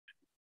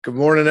Good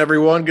morning,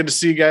 everyone. Good to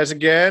see you guys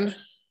again.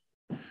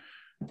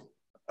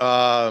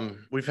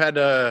 We've had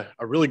a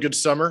really good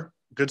summer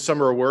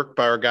of work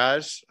by our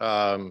guys.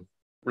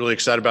 Really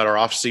excited about our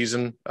off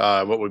season,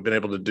 what we've been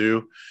able to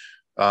do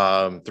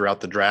throughout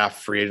the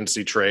draft, free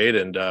agency, trade,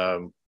 and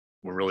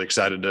we're really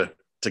excited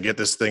to get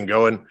this thing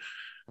going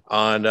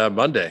on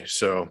Monday.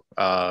 So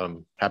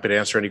happy to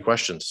answer any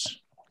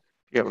questions.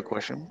 If you have a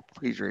question,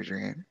 please raise your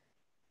hand.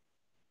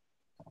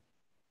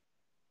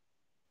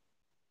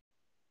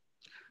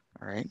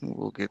 All right,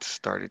 we'll get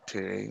started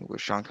today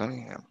with Sean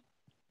Cunningham.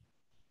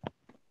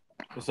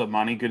 What's up,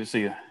 Monty? Good to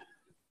see you.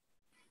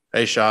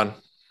 Hey, Sean.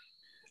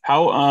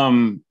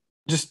 How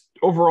just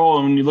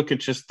overall, when you look at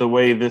just the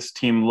way this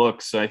team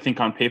looks, I think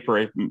on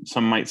paper,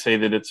 some might say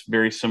that it's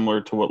very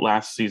similar to what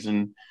last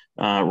season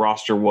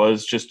roster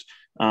was. Just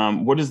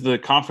what is the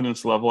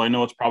confidence level? I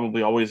know it's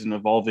probably always an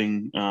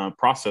evolving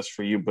process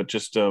for you, but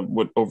just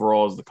what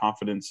overall is the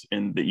confidence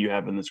that you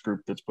have in this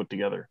group that's put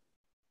together?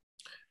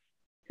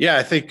 Yeah,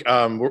 I think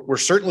we're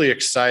certainly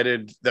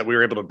excited that we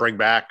were able to bring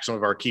back some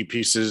of our key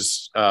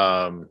pieces,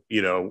 whether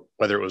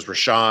it was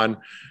Rashawn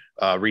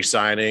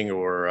re-signing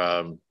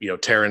or,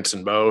 Terrence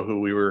and Mo,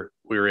 who we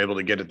were able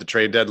to get at the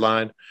trade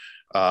deadline.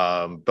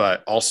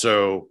 But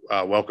also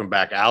welcome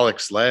back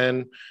Alex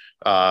Len,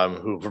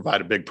 who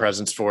provided a big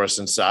presence for us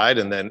inside.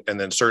 And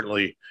then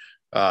certainly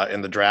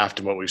in the draft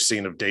and what we've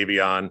seen of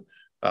Davion,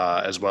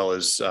 as well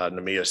as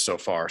Namias so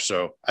far.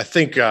 So I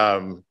think,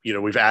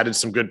 we've added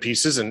some good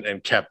pieces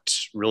and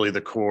kept really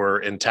the core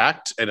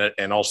intact.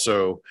 And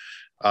also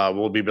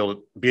we'll be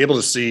able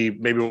to see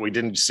maybe what we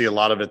didn't see a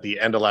lot of at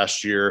the end of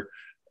last year,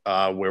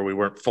 where we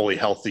weren't fully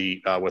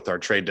healthy with our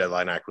trade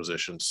deadline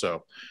acquisitions.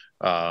 So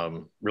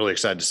really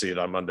excited to see it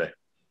on Monday.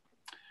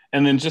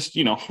 And then just,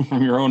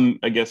 from your own,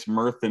 I guess,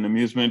 mirth and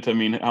amusement, I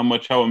mean,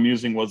 how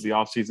amusing was the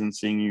offseason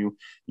seeing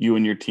you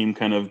and your team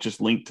kind of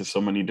just linked to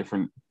so many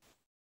different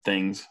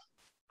things?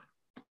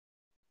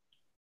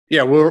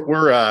 Yeah,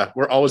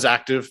 we're always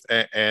active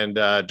and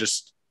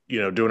just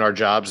doing our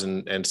jobs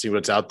and see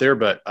what's out there.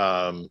 But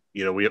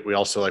we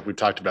also, like we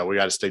talked about, we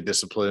got to stay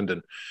disciplined,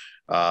 and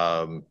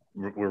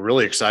we're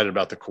really excited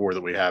about the core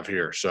that we have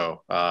here.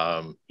 So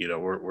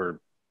we're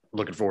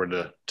looking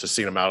forward to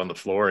seeing them out on the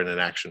floor and in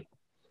action.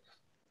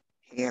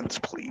 Hands,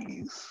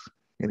 please.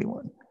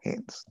 Anyone?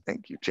 Hands.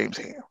 Thank you, James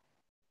Hale.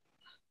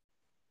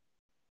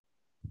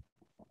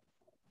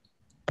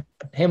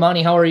 Hey,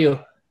 Monty, how are you?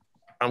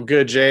 I'm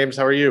good, James.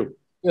 How are you?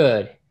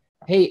 Good.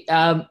 Hey,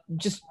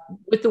 just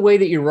with the way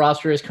that your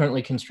roster is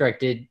currently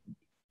constructed,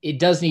 it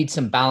does need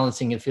some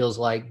balancing, it feels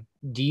like.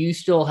 Do you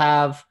still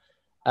have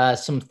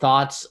some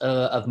thoughts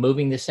of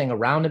moving this thing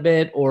around a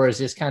bit, or is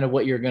this kind of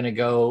what you're going to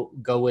go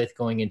with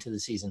going into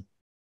the season?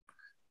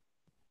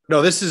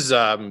 No, this is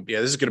going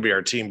to be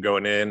our team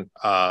going in.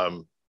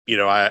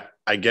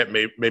 I get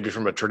maybe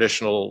from a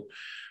traditional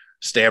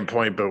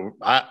standpoint, but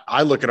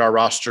I look at our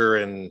roster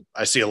and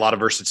I see a lot of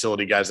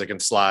versatility, guys that can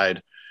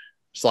slide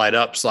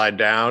up, slide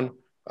down,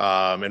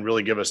 and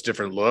really give us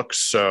different looks.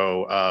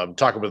 So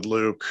talking with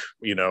Luke,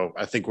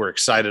 I think we're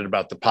excited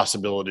about the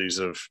possibilities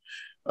of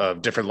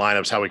different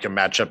lineups, how we can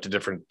match up to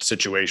different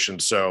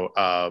situations. So,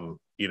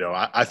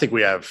 I think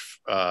we have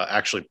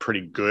actually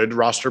pretty good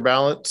roster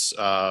balance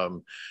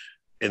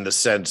in the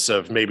sense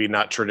of maybe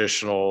not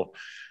traditional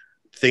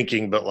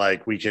thinking, but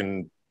like we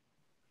can,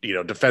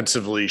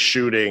 defensively,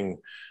 shooting,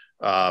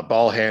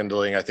 ball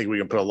handling. I think we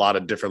can put a lot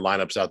of different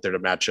lineups out there to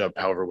match up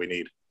however we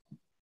need.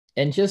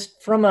 And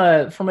just from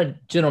a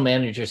general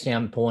manager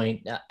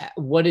standpoint,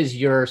 what is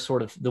your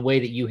sort of the way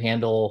that you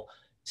handle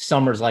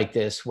summers like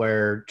this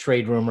where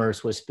trade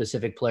rumors with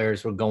specific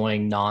players were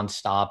going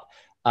nonstop?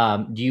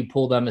 Do you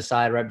pull them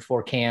aside right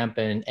before camp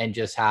and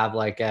just have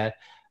like a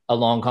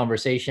long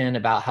conversation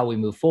about how we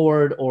move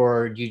forward,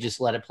 or do you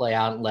just let it play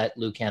out and let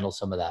Luke handle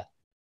some of that?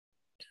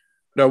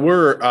 No,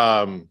 we're,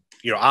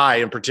 I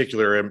in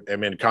particular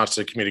am in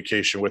constant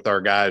communication with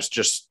our guys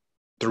just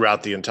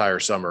throughout the entire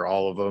summer,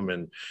 all of them.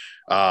 And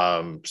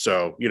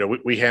so,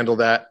 we handle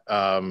that,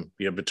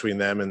 between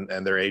them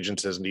and their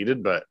agents as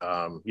needed. But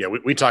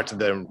we talk to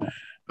them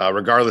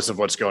regardless of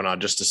what's going on,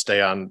 just to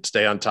stay on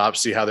top,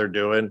 see how they're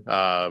doing.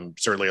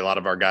 Certainly a lot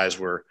of our guys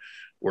were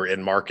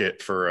in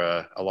market for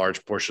a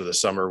large portion of the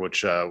summer,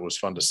 which was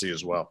fun to see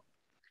as well.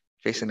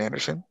 Jason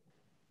Anderson.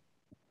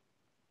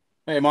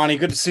 Hey, Monty,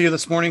 good to see you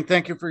this morning.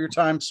 Thank you for your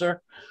time, sir.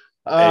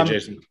 Hey,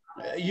 Jason.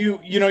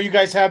 You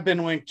guys have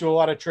been linked to a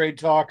lot of trade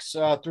talks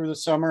through the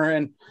summer,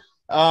 and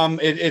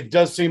it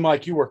does seem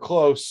like you were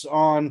close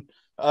on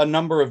a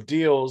number of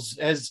deals.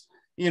 Has,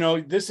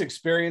 this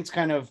experience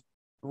kind of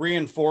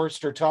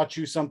reinforced or taught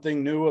you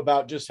something new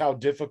about just how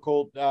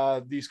difficult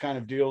these kind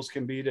of deals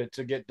can be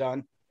to get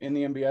done in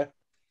the NBA?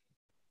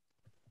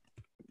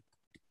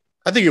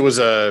 I think it was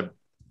an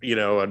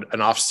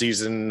off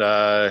season,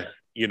 a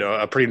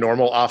pretty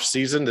normal off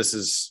season. This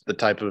is the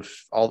type of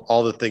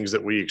all the things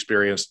that we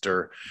experienced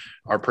are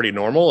pretty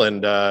normal.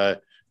 And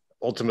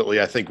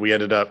ultimately, I think we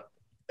ended up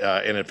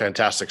in a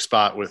fantastic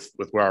spot with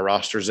where our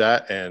roster's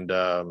at. And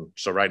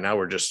so right now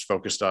we're just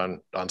focused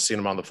on seeing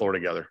them on the floor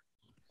together.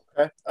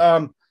 Okay.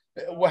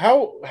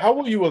 How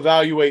will you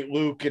evaluate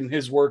Luke and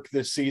his work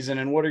this season,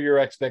 and what are your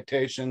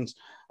expectations?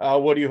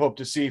 What do you hope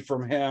to see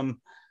from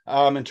him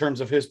in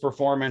terms of his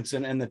performance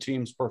and the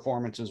team's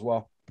performance as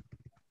well?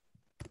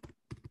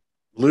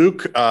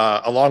 Luke,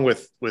 along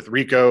with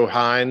Rico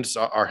Hines,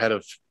 our head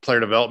of player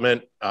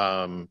development,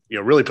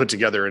 really put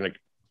together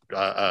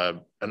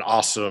an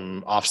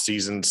awesome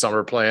off-season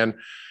summer plan.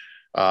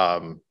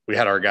 We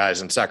had our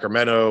guys in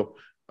Sacramento.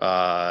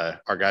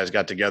 Our guys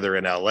got together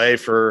in LA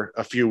for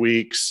a few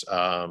weeks.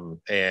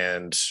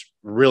 And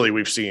really,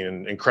 we've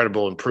seen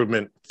incredible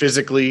improvement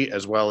physically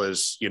as well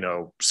as,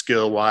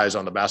 skill-wise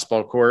on the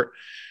basketball court.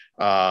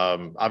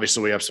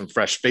 Obviously, we have some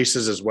fresh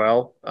faces as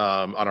well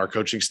on our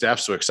coaching staff,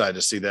 so excited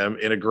to see them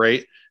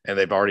integrate, and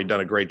they've already done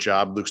a great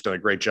job. Luke's done a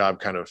great job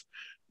kind of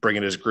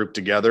bringing his group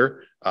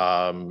together.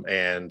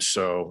 And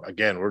so,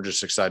 again, we're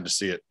just excited to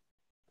see it.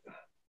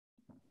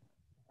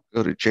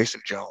 Go to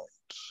Jason Jones.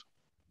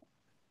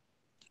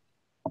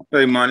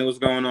 Hey, Monty, what's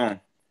going on?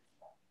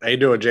 How you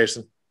doing,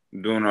 Jason?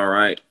 Doing all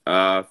right.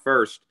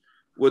 First,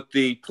 with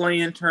the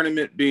play-in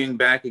tournament being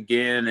back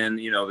again and,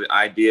 the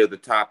idea of the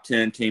top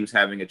 10 teams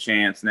having a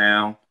chance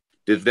now,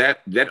 does that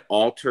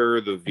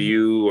alter the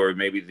view or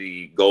maybe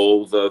the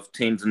goals of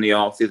teams in the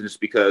offseason? Just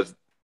because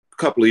a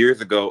couple of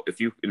years ago, if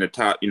you in the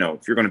top,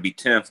 if you're going to be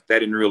 10th, that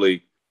didn't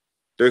really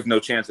 – there's no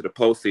chance of the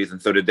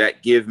postseason. So did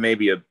that give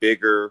maybe a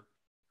bigger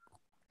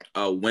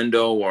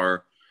window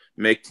or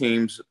make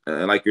teams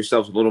like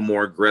yourselves a little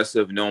more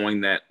aggressive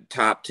knowing that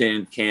top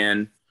 10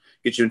 can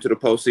get you into the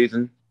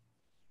postseason?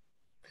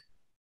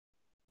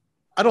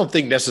 I don't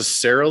think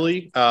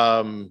necessarily.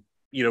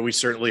 We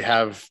certainly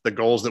have the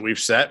goals that we've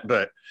set,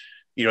 but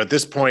at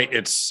this point,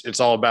 it's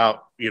all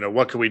about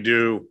what can we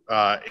do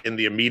in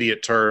the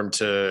immediate term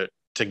to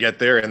get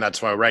there, and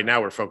that's why right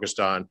now we're focused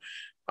on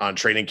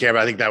training camp.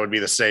 I think that would be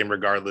the same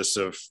regardless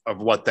of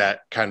what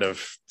that kind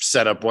of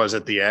setup was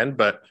at the end,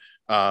 but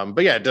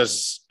yeah, it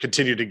does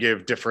continue to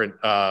give different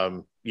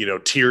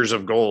tiers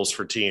of goals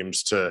for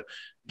teams to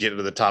get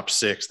into the top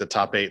 6, the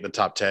top 8, the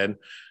top 10.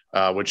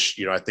 Which,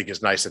 I think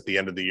is nice at the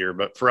end of the year.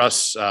 But for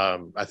us,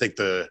 I think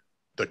the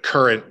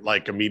current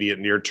immediate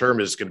near term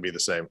is going to be the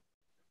same.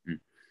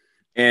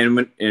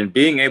 And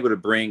being able to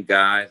bring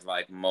guys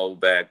like Mo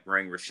back,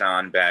 bring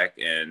Rashawn back,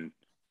 and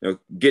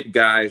get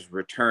guys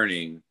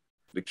returning,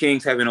 the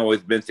Kings haven't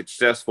always been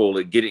successful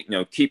at getting,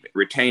 keep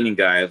retaining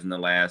guys in the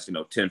last,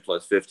 10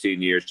 plus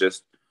 15 years.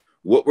 Just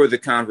what were the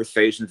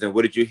conversations and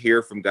what did you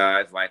hear from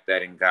guys like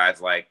that and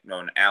guys like,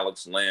 an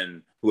Alex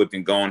Lynn who had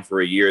been gone for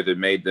a year that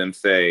made them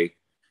say,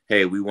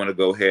 hey, we want to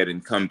go ahead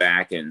and come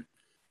back and,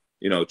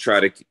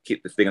 try to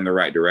keep this thing in the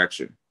right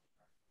direction?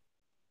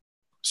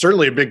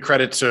 Certainly a big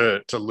credit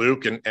to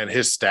Luke and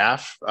his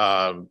staff.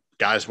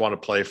 Guys want to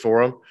play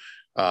for him.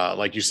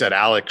 Like you said,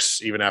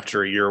 Alex, even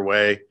after a year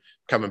away,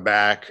 coming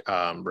back.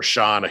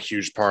 Rashawn, a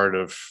huge part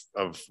of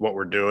what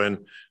we're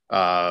doing,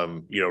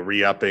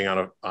 re-upping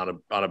on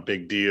a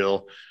big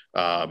deal.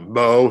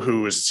 Mo,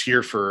 who was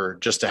here for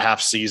just a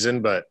half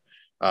season, but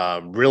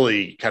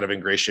really kind of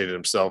ingratiated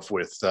himself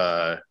with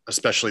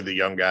especially the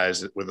young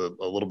guys with a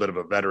little bit of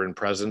a veteran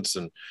presence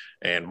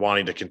and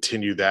wanting to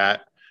continue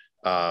that.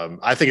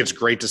 I think it's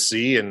great to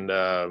see and,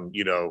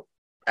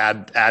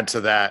 add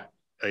to that,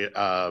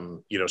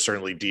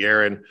 certainly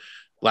De'Aaron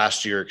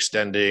last year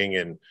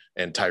extending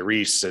and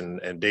Tyrese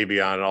and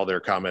Davion and all their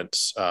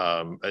comments.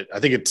 I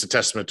think it's a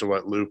testament to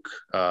what Luke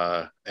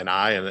and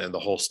I and the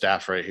whole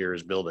staff right here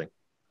is building.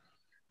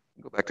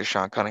 Go back to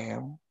Sean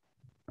Cunningham.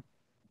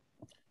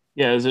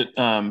 Yeah, as it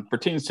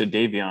pertains to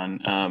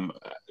Davion,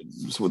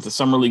 with the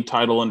Summer League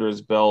title under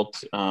his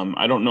belt,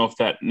 I don't know if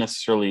that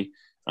necessarily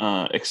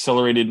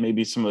accelerated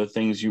maybe some of the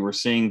things you were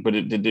seeing, but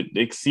did it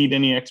exceed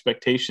any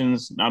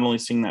expectations, not only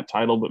seeing that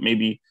title, but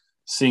maybe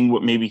seeing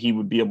what maybe he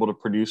would be able to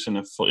produce in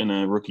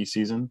a rookie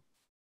season?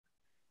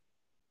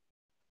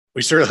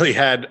 We certainly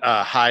had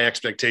high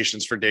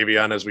expectations for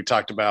Davion, as we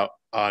talked about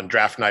on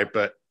draft night,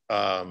 but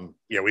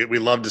we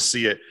love to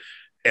see it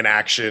in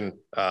action.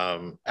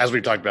 As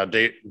we talked about,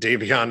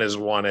 Davion has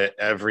won at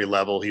every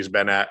level he's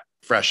been at,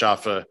 fresh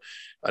off a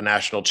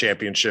national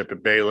championship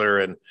at Baylor,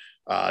 and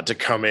to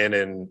come in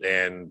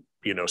and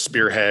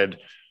spearhead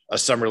a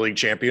summer league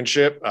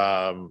championship,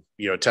 a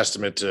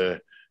testament to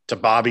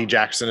Bobby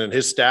Jackson and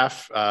his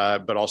staff,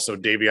 but also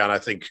Davion. I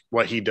think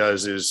what he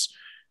does is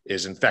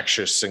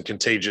infectious and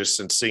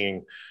contagious, and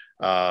seeing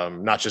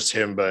not just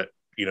him, but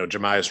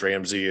Jemias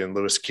Ramsey and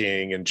Lewis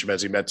King and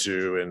Chimezi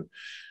Metu and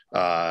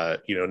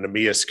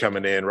Namias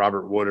coming in,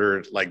 Robert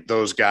Woodard, like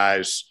those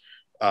guys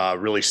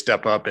really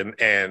step up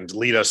and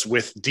lead us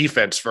with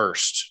defense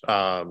first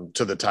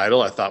to the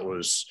title. I thought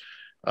was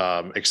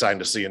exciting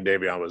to see, and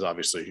Davion was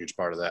obviously a huge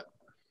part of that.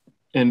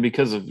 And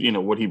because of,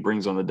 what he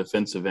brings on the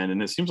defensive end,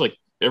 and it seems like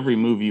every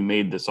move you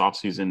made this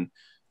offseason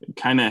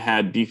kind of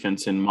had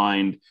defense in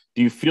mind.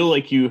 Do you feel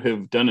like you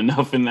have done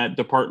enough in that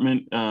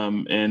department?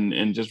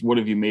 And just what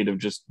have you made of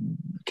just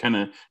kind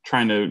of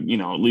trying to,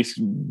 at least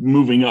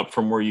moving up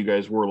from where you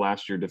guys were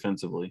last year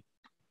defensively?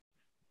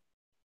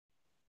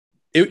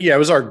 It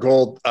was our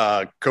goal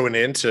going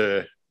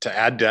into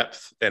add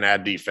depth and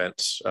add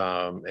defense.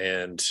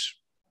 And,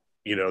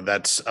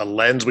 that's a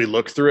lens we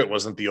look through. It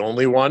wasn't the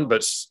only one,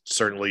 but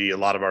certainly a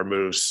lot of our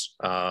moves,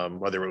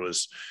 whether it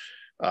was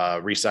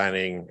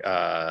re-signing,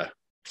 Mo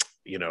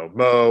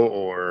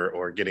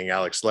or getting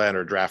Alex Len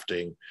or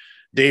drafting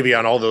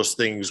Davion, all those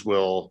things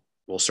will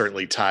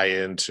certainly tie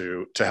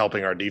into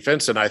helping our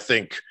defense. And I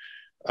think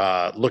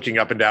looking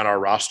up and down our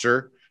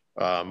roster,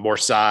 more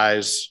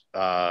size,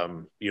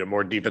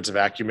 more defensive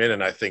acumen,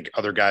 and I think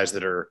other guys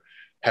that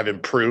have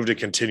improved and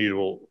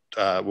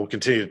will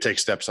continue to take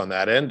steps on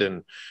that end.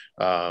 And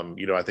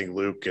I think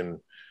Luke and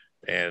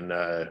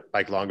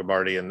Mike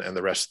Longobardi and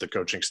the rest of the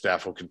coaching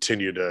staff will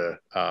continue to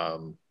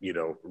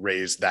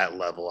raise that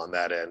level on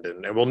that end,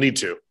 and we'll need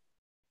to.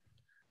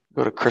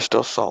 Go to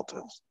Crystal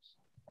Saltis.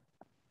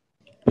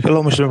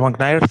 Hello, Mr.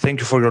 McNair. Thank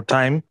you for your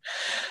time.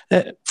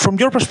 From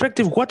your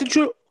perspective, what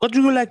do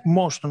you like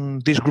most on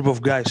this group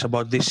of guys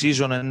about this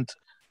season, and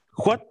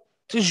what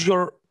is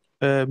your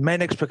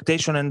main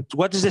expectation, and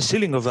what is the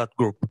ceiling of that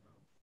group?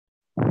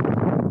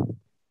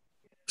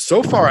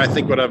 So far, I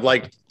think what I've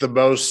liked the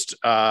most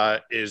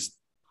is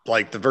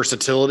like the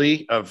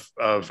versatility of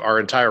our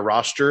entire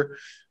roster,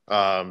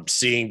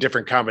 seeing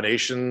different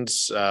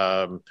combinations,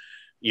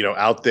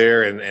 out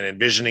there and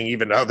envisioning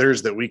even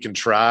others that we can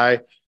try.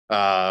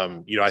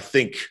 I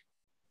think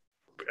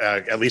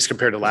at least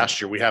compared to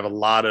last year, we have a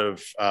lot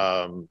of,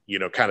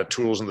 kind of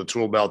tools in the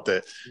tool belt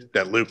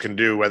that Luke can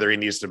do, whether he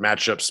needs to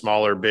match up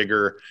smaller,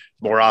 bigger,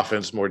 more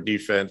offense, more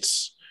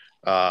defense.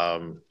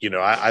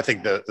 I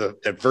think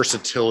the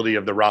versatility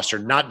of the roster,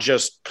 not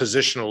just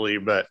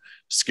positionally, but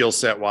skill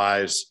set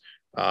wise,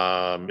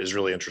 is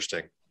really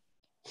interesting.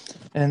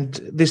 And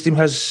this team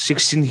has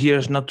 16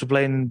 years not to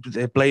play in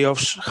the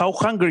playoffs. How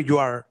hungry you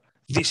are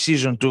this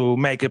season to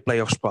make a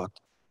playoff spot?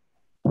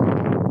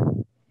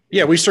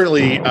 Yeah, we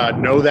certainly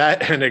know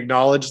that and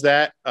acknowledge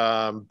that.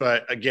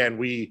 But again,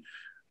 we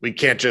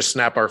can't just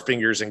snap our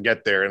fingers and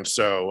get there. And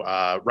so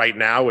right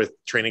now, with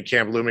training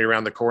camp looming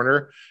around the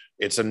corner,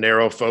 it's a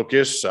narrow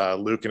focus.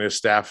 Luke and his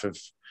staff have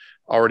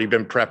already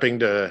been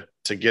prepping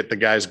to get the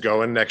guys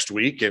going next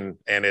week. And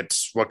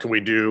it's what can we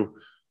do?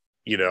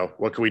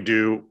 What can we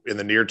do in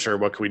the near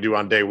term? What can we do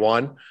on day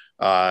one?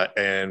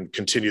 And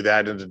continue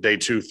that into day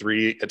 2,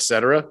 3, et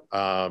cetera.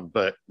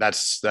 But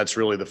that's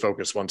really the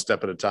focus, one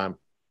step at a time.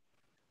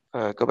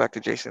 Go back to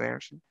Jason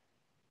Anderson.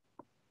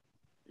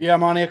 Yeah,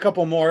 Monty, a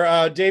couple more.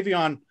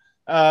 Davion,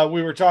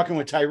 we were talking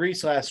with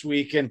Tyrese last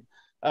week, and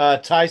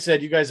Ty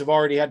said you guys have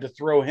already had to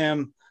throw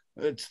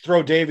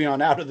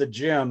Davion out of the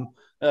gym.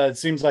 It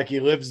seems like he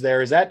lives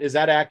there. Is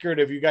that accurate?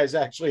 Have you guys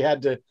actually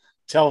had to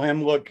tell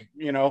him, look,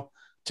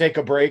 take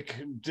a break,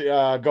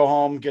 go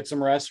home, get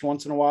some rest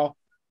once in a while?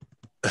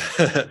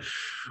 I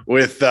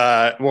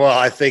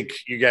think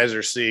you guys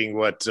are seeing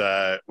what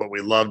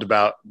we loved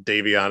about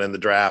Davion in the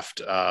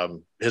draft.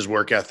 His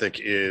work ethic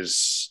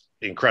is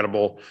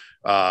incredible.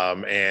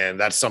 And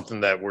that's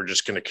something that we're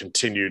just going to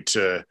continue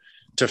to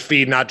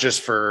feed, not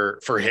just for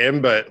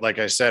him, but like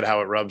I said,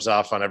 how it rubs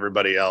off on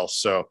everybody else.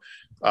 So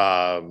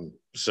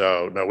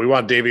no, we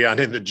want Davion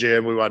in the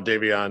gym. We want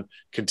Davion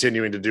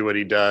continuing to do what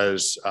he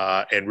does.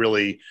 And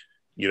really,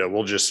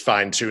 we'll just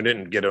fine tune it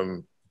and get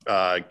him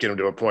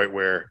to a point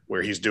where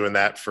he's doing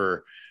that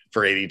for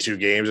 82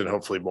 games and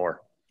hopefully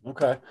more.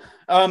 Okay.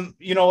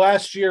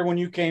 Last year when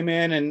you came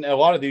in, and a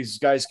lot of these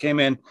guys came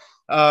in,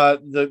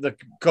 the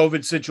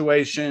COVID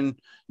situation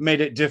made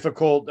it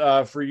difficult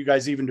for you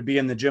guys even to be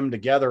in the gym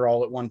together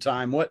all at one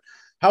time.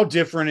 How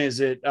different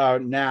is it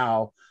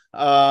now?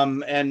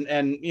 And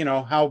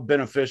how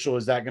beneficial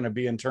is that going to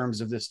be in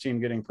terms of this team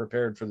getting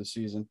prepared for the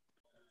season?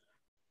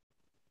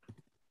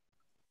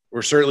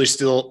 We're certainly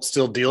still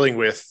dealing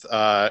with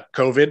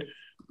COVID,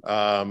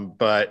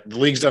 but the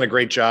league's done a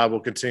great job. We'll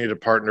continue to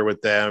partner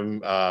with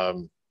them.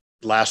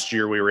 Last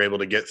year, we were able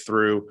to get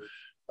through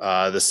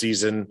the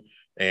season,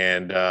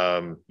 and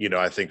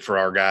I think for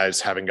our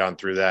guys, having gone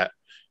through that,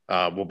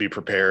 we'll be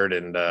prepared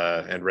and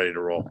ready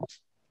to roll.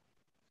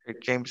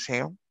 James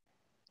Ham.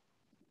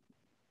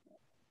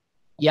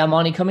 Yeah,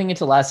 Monty, coming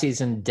into last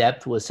season,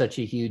 depth was such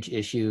a huge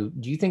issue.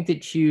 Do you think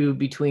that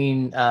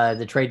between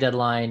the trade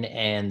deadline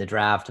and the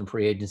draft and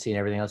free agency and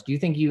everything else, do you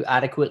think you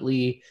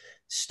adequately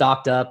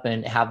stocked up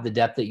and have the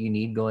depth that you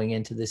need going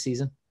into this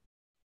season?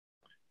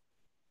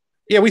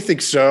 Yeah, we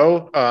think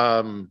so.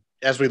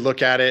 As we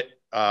look at it,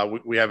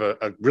 we have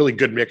a really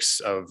good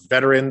mix of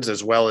veterans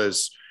as well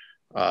as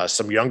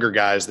some younger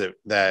guys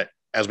that,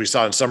 as we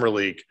saw in Summer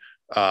League,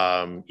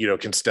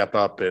 can step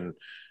up and,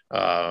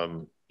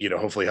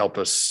 hopefully help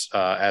us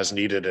as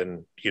needed.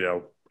 And,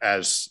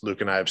 as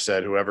Luke and I have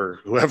said,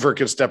 whoever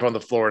can step on the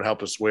floor and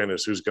help us win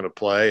is who's going to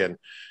play. And,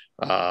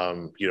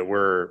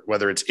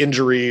 whether it's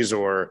injuries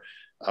or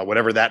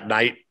whatever that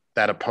night,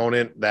 that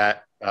opponent,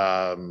 that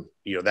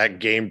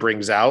game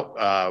brings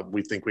out,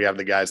 we think we have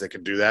the guys that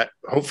can do that,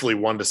 hopefully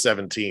 1 to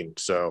 17.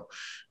 So,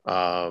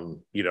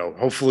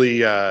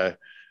 hopefully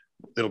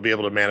it'll be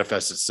able to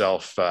manifest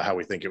itself how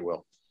we think it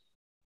will.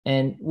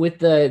 And with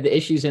the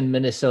issues in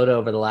Minnesota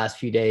over the last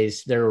few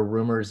days, there were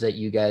rumors that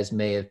you guys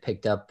may have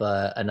picked up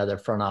another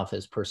front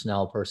office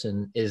personnel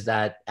person. Is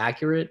that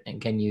accurate?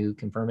 And can you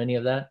confirm any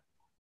of that?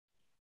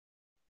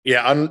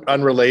 Yeah,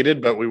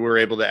 unrelated, but we were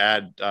able to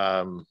add,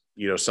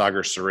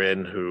 Sagar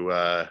Sarin, who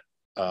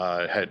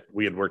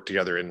we had worked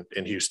together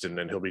in Houston,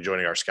 and he'll be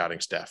joining our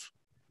scouting staff.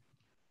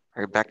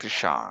 All right, back to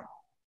Sean.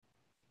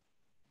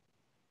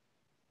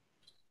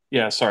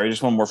 Yeah, sorry,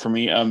 just one more for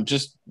me.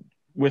 Just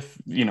with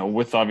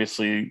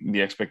obviously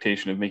the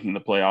expectation of making the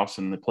playoffs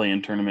and the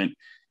play-in tournament,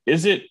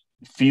 is it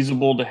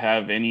feasible to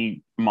have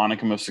any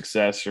monicum of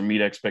success or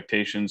meet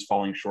expectations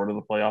falling short of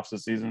the playoffs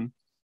this season?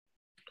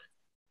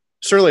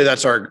 Certainly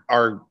that's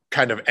our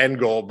kind of end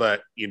goal,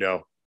 but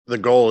the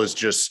goal is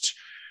just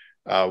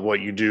what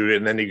you do.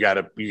 And then you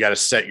gotta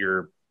set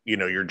your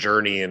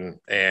journey,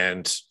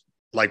 and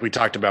like we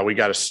talked about, we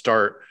got to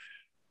start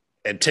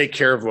and take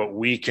care of what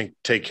we can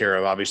take care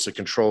of, obviously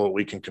control what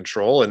we can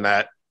control. And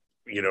that,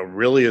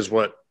 really is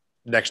what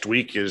next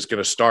week is going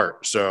to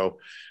start. So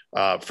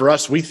for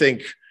us, we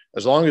think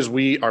as long as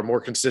we are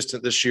more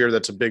consistent this year,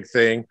 that's a big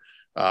thing.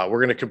 We're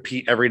going to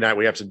compete every night.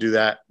 We have to do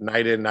that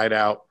night in, night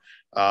out.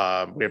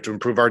 We have to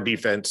improve our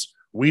defense.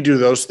 We do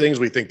those things,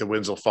 we think the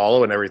wins will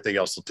follow, and everything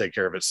else will take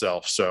care of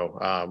itself. So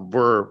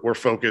we're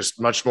focused,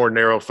 much more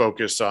narrow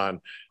focus on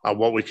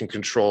what we can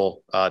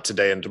control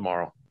today and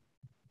tomorrow.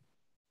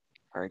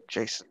 All right,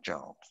 Jason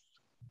Jones.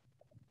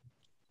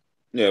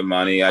 Yeah,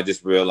 Monty, I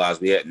just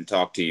realized we hadn't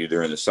talked to you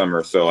during the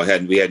summer, so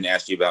we hadn't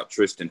asked you about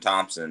Tristan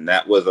Thompson.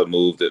 That was a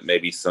move that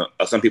maybe some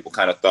people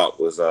kind of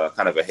thought was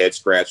kind of a head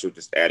scratcher,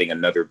 just adding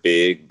another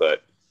big.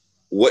 But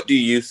what do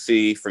you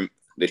see from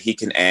that he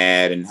can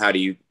add, and how do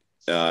you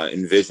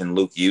envision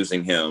Luke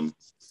using him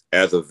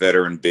as a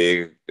veteran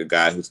big, a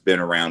guy who's been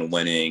around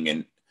winning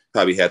and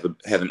probably has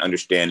an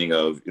understanding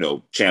of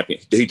champion?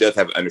 He does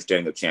have an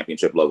understanding of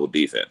championship level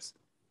defense.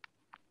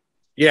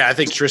 Yeah, I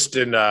think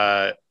Tristan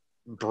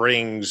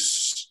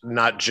brings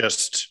not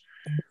just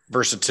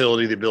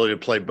versatility, the ability to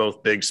play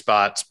both big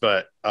spots,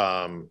 but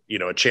a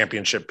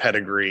championship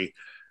pedigree.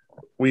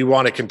 We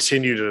want to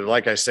continue to,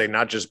 like I say,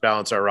 not just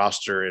balance our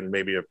roster in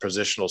maybe a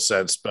positional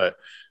sense, but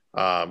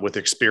with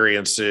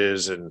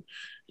experiences. And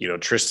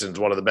Tristan's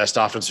one of the best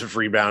offensive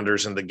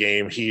rebounders in the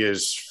game. He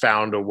has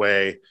found a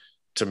way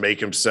to make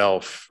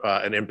himself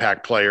an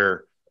impact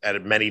player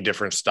at many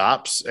different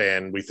stops,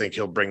 and we think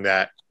he'll bring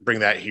that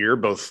here,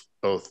 both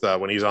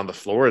when he's on the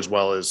floor, as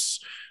well as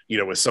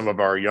with some of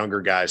our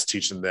younger guys,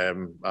 teaching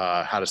them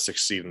how to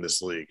succeed in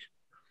this league.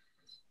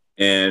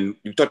 And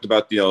you talked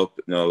about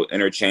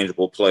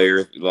interchangeable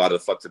players, a lot of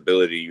the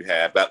flexibility you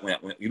have. But when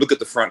you look at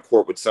the front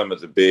court with some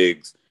of the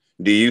bigs,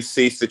 do you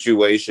see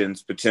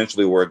situations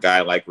potentially where a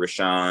guy like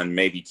Rashawn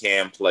maybe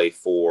can play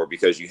four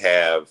because you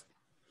have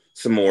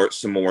some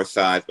more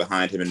size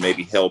behind him and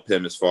maybe help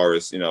him as far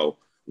as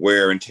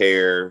wear and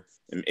tear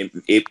and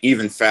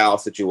even foul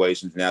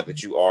situations now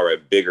that you are a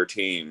bigger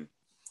team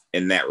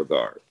in that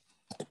regard?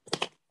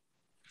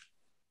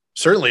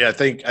 Certainly, I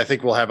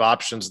think we'll have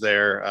options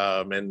there,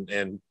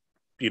 and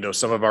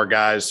some of our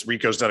guys.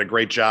 Rico's done a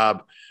great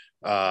job.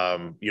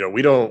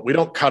 We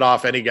don't cut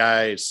off any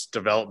guy's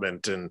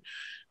development, and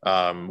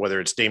whether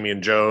it's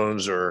Davion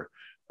Jones or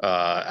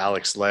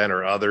Alex Len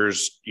or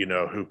others,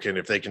 who can,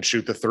 if they can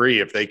shoot the three,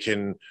 if they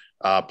can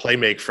play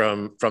make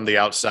from the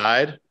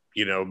outside,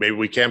 maybe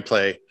we can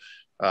play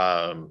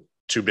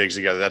two bigs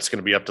together. That's going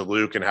to be up to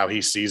Luke and how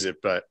he sees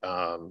it. But,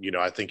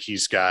 I think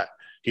he's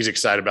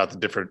excited about the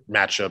different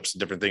matchups,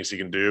 different things he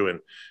can do. And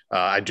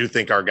I do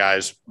think our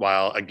guys,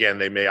 while again,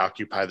 they may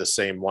occupy the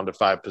same 1 to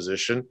 5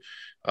 position,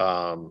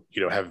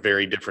 have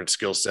very different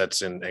skill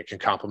sets and can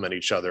complement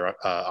each other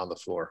on the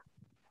floor.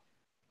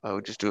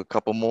 We'll just do a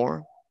couple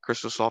more.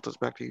 Crystal Salters,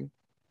 back to you.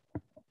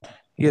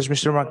 Yes,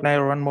 Mr.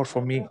 McNair, one more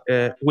for me.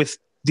 With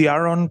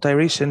De'Aaron,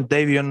 Tyrese, and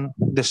Davion,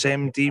 the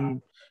same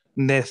team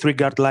in the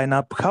 3-guard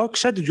lineup, how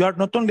excited you are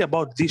not only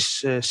about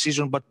this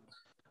season, but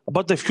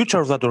about the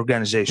future of that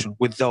organization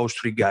with those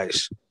 3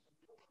 guys?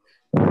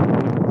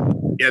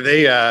 Yeah,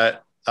 they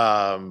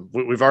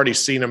we've already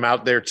seen them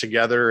out there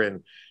together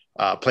and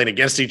playing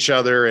against each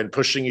other and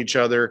pushing each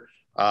other.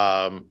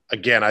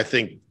 Again, I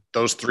think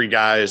those 3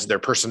 guys, their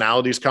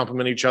personalities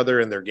complement each other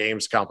and their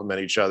games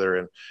complement each other.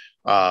 And,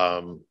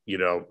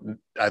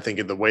 I think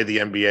in the way the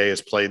NBA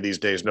is played these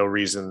days, no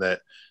reason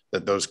that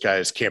those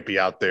guys can't be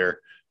out there,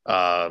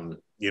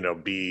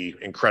 be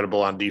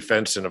incredible on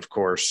defense and, of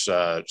course,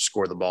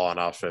 score the ball on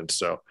offense.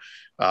 So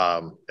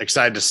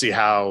excited to see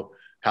how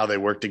they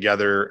work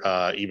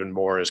together even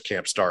more as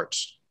camp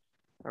starts.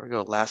 There we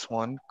go. Last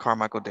one,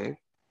 Carmichael Dave.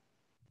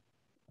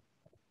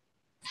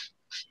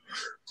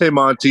 Hey,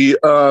 Monty.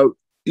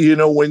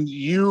 When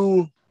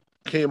you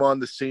came on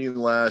the scene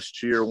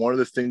last year, one of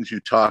the things you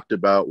talked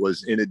about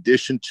was, in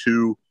addition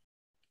to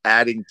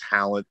adding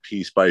talent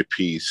piece by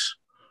piece,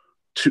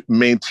 to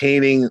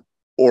maintaining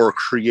or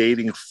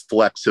creating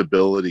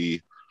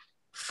flexibility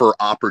for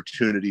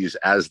opportunities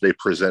as they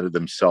presented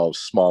themselves,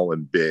 small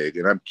and big.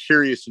 And I'm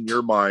curious, in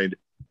your mind,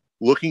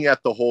 looking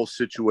at the whole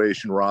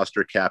situation,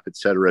 roster cap, et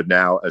cetera,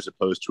 now, as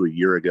opposed to a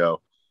year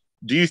ago,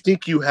 do you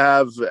think you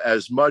have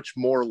as much,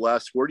 more or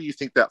less? Where do you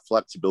think that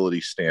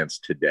flexibility stands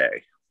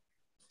today?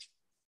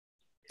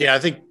 Yeah, I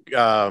think,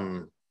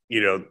 the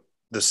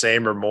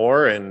same or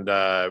more. And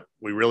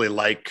we really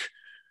like,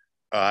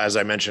 as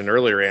I mentioned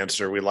earlier,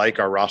 we like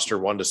our roster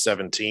 1 to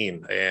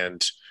 17.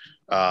 And,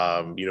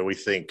 we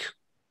think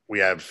we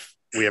have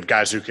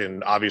guys who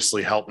can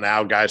obviously help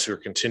now, guys who are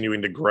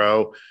continuing to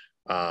grow.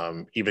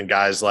 Even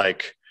guys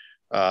like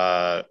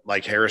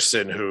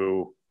Harrison,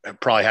 who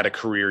probably had a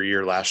career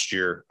year last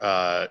year,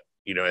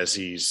 as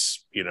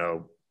he's,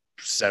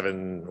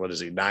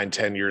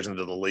 9-10 years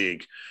into the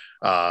league.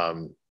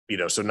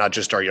 So not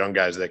just our young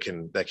guys that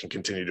can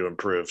continue to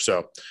improve.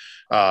 So,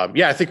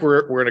 I think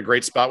we're in a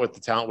great spot with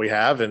the talent we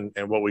have and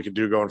what we can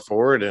do going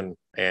forward. And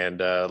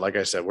like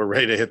I said, we're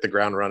ready to hit the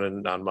ground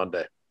running on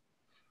Monday.